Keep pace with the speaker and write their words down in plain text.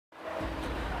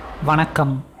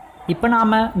வணக்கம். இப்போ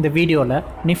நாம் இந்த வீடியோவில்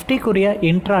நிஃப்டிக்குரிய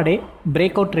இன்ட்ராடே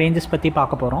பிரேக் அவுட் ரேஞ்சஸ் பற்றி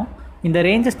பார்க்க போகிறோம். இந்த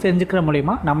ரேஞ்சஸ் தெரிஞ்சுக்கிற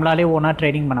மூலிமா நம்மளாலே ஓனாக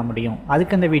ட்ரேடிங் பண்ண முடியும்.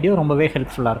 அதுக்கு இந்த வீடியோ ரொம்பவே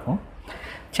ஹெல்ப்ஃபுல்லாக இருக்கும்.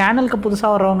 சேனலுக்கு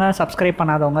புதுசாக வரவங்க சப்ஸ்கிரைப்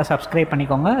பண்ணாதவங்க சப்ஸ்கிரைப்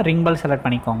பண்ணிக்கோங்க, ரிங் பெல் செலக்ட்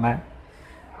பண்ணிக்கோங்க.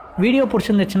 வீடியோ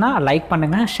பிடிச்சிருந்துச்சுன்னா லைக்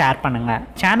பண்ணுங்கள், ஷேர் பண்ணுங்கள்.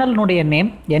 சேனலினுடைய name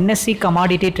NSC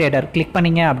commodity trader. Click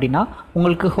பண்ணிங்க அப்படின்னா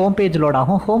உங்களுக்கு ஹோம் பேஜ் லோட்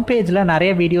ஆகும். ஹோம் பேஜில்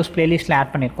நிறைய வீடியோஸ் ப்ளேலிஸ்ட்டில்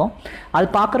ஆட் பண்ணியிருக்கோம். அது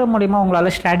பார்க்குற மூலிமா உங்களால்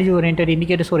ஸ்ட்ராட்டஜி ஓரியன்ட்,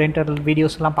 இண்டிகேட்டர்ஸ் ஓரியன்ட்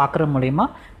வீடியோஸ்லாம் பார்க்குற மூலிமா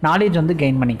நாலேஜ்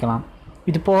கைன் பண்ணிக்கலாம்.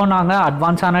 இது போக நாங்கள்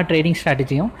அட்வான்ஸான ட்ரேடிங்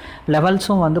ஸ்ட்ராட்டஜியும்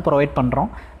லெவல்ஸும் ப்ரொவைட் பண்ணுறோம்.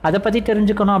 அதை பற்றி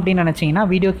தெரிஞ்சுக்கணும் அப்படின்னு நினச்சிங்கன்னா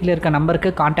வீடியோ கீழே இருக்க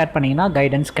நம்பருக்கு கான்டாக்ட் பண்ணிங்கன்னா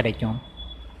கைடன்ஸ் கிடைக்கும்.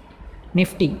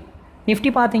 நிஃப்டி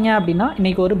பார்த்தீங்க அப்படின்னா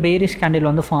இன்றைக்கி ஒரு பேரிஷ்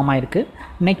கேண்டில் ஃபார்ம் ஆகிருக்கு.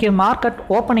 இன்றைக்கி மார்க்கெட்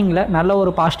ஓப்பனிங்கில் நல்ல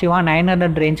ஒரு பாசிட்டிவாக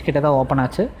 900 ரேஞ்ச் கிட்ட தான் ஓப்பன்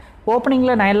ஆச்சு.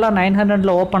 ஓப்பனிங்கில்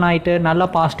 900 ஓப்பன் ஆகிட்டு நல்லா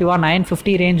பாசிட்டிவாக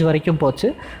 950 ரேஞ்ச் வரைக்கும் போச்சு.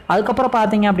 அதுக்கப்புறம்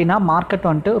பார்த்தீங்க அப்படின்னா மார்க்கெட்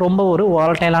ரொம்ப ஒரு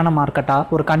வாலட்டைலான மார்க்கெட்டாக,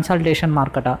 ஒரு கன்சல்டேஷன்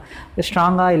மார்க்கெட்டாக,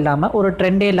 ஸ்ட்ராங்காக இல்லாமல் ஒரு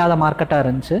ட்ரெண்டே இல்லாத மார்க்கெட்டாக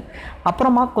இருந்துச்சு.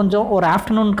 அப்புறமா கொஞ்சம் ஒரு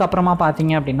ஆஃப்டர்நூனுக்கு அப்புறமா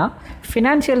பார்த்தீங்க அப்படின்னா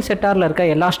ஃபினான்ஷியல் செக்டாரில் இருக்க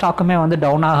எல்லா ஸ்டாக்குமே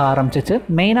டவுன் ஆக ஆரம்பிச்சிச்சு.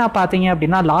 மெயினாக பார்த்தீங்க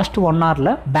அப்படின்னா லாஸ்ட் 1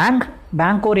 ஹவரில்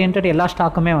பேங்க் ஓரியன்ட் எல்லா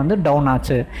ஸ்டாக்குமே டவுன்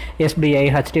ஆச்சு. எஸ்பிஐ,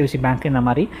 ஹெச்டிஎஃப்சி பேங்க் இந்த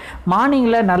மாதிரி.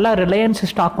 மார்னிங்கில் நல்லா ரிலையன்ஸ்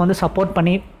ஸ்டாக் சப்போர்ட்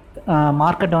பண்ணி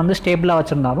மார்க்கெட் ஸ்டேபிளாக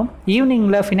வச்சுருந்தாலும்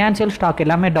ஈவினிங்கில் ஃபினான்ஷியல் ஸ்டாக்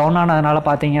எல்லாமே டவுன் ஆனதுனால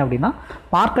பார்த்தீங்க அப்படின்னா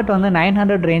மார்க்கெட்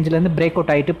 900 ரேஞ்சிலேருந்து பிரேக்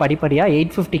அவுட் ஆகிட்டு படிப்படியாக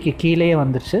 850க்கு கீழே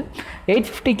வந்துருச்சு.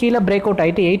 850 கீழே பிரேக் அவுட்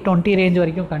ஆகிட்டு 820 ரேஞ்ச்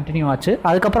வரைக்கும் கண்டினியூ ஆச்சு.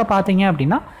 அதுக்கப்புறம் பார்த்தீங்க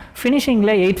அப்படின்னா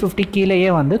ஃபினிஷிங்கில் 850 கீழேயே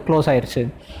க்ளோஸ் ஆயிடுச்சு.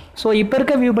 ஸோ இப்போ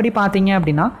இருக்க வியூ படி பார்த்தீங்க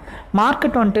அப்படின்னா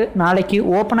மார்க்கெட் நாளைக்கு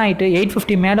ஓப்பன் ஆகிட்டு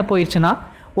 850 மேலே போயிடுச்சுன்னா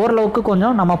ஓரளவுக்கு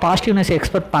கொஞ்சம் நம்ம பாசிட்டிவ்னஸ்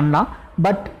எக்ஸ்பெக்ட் பண்ணலாம்.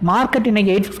 பட் மார்க்கெட்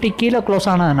இன்றைக்கி 850 கீழே க்ளோஸ்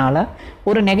ஆனதுனால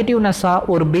ஒரு நெகட்டிவ்னஸ்ஸாக,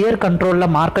 ஒரு பியர்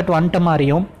கண்ட்ரோலில் மார்க்கெட் வந்துட்ட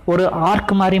மாதிரியும், ஒரு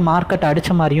ஆர்க் மாதிரி மார்க்கெட்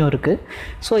அடித்த மாதிரியும் இருக்குது.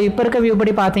 ஸோ இப்போ இருக்க வியூ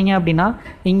படி பார்த்தீங்க அப்படின்னா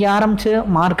இங்கே ஆரம்பித்து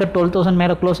மார்க்கெட் 12,000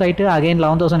 மேலே க்ளோஸ் ஆகிட்டு அகைன்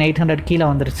 11,800 கீழே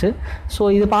வந்துருச்சு.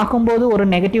 ஸோ இது பார்க்கும்போது ஒரு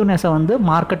நெகட்டிவ்னஸை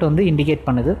மார்க்கெட் இண்டிகேட்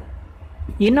பண்ணுது.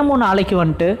 இன்னமும் நாளைக்கு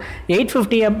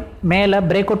 850 மேலே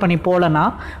பிரேக் அவுட் பண்ணி போகலன்னா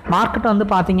மார்க்கெட்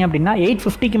பார்த்தீங்க அப்படின்னா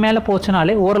 850க்கு மேலே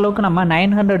போச்சுனாலே ஓரளவுக்கு நம்ம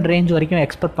 900 ரேஞ்ச் வரைக்கும்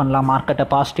எக்ஸ்பெக்ட் பண்ணலாம் மார்க்கெட்டை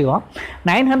பாசிட்டிவாக.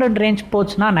 900 ரேஞ்ச்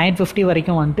போச்சுன்னா 950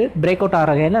 வரைக்கும் பிரேக் அவுட்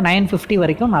ஆகிற வகையில் 950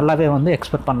 வரைக்கும் நல்லாவே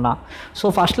எக்ஸ்பெக்ட் பண்ணலாம்.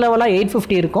 ஸோ ஃபஸ்ட் லெவலாக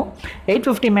 850 இருக்கும்.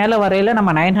 850 மேலே வரையில்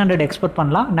நம்ம 900 எக்ஸ்பெக்ட்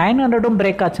பண்ணலாம். 900ம்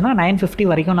பிரேக் ஆச்சுன்னா 950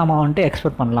 வரைக்கும் நம்ம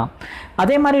எக்ஸ்பெக்ட் பண்ணலாம்.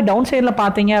 அதே மாதிரி டவுன் சைடில்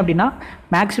பார்த்தீங்க அப்படின்னா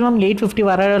மேக்ஸிமம் 850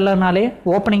 வரலனாலே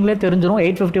ஓப்பனிங்லேயே தெரிஞ்சிடும்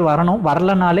 850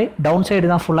 வரலனாலே டவுன் சைடு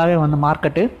தான் ஃபுல்லாகவே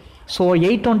மார்க்கெட்டு. ஸோ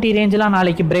 820 ரேஞ்செலாம்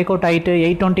நாளைக்கு பிரேக் அவுட் ஆகிட்டு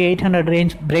 820, 800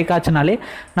 ரேஞ்ச் பிரேக் ஆச்சுனாலே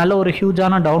நல்ல ஒரு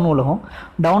ஹியூஜான டவுன் உலகம்.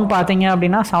 டவுன் பார்த்தீங்க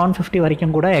அப்படின்னா 750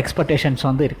 வரைக்கும் கூட எக்ஸ்பெக்டேஷன்ஸ்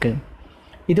இருக்குது.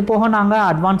 இது போக நாங்கள்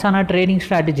அட்வான்ஸான ட்ரேடிங்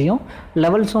ஸ்ட்ராட்டஜியும்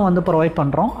லெவல்ஸும் ப்ரொவைட்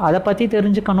பண்ணுறோம். அதை பற்றி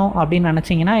தெரிஞ்சுக்கணும் அப்படின்னு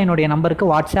நினச்சிங்கன்னா என்னுடைய நம்பருக்கு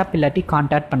வாட்ஸ்அப் இல்லாட்டி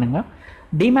கான்டாக்ட் பண்ணுங்கள்.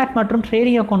 டிமேட் மற்றும்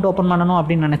ட்ரேடிங் அக்கௌண்ட் ஓப்பன் பண்ணணும்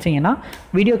அப்படின்னு நினச்சிங்கன்னா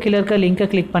வீடியோ கீழே இருக்க லிங்கை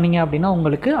கிளிக் பண்ணிங்க அப்படின்னா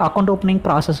உங்களுக்கு அக்கௌண்ட் ஓப்பனிங்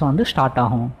ப்ராசஸ் ஸ்டார்ட்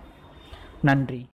ஆகும். நன்றி.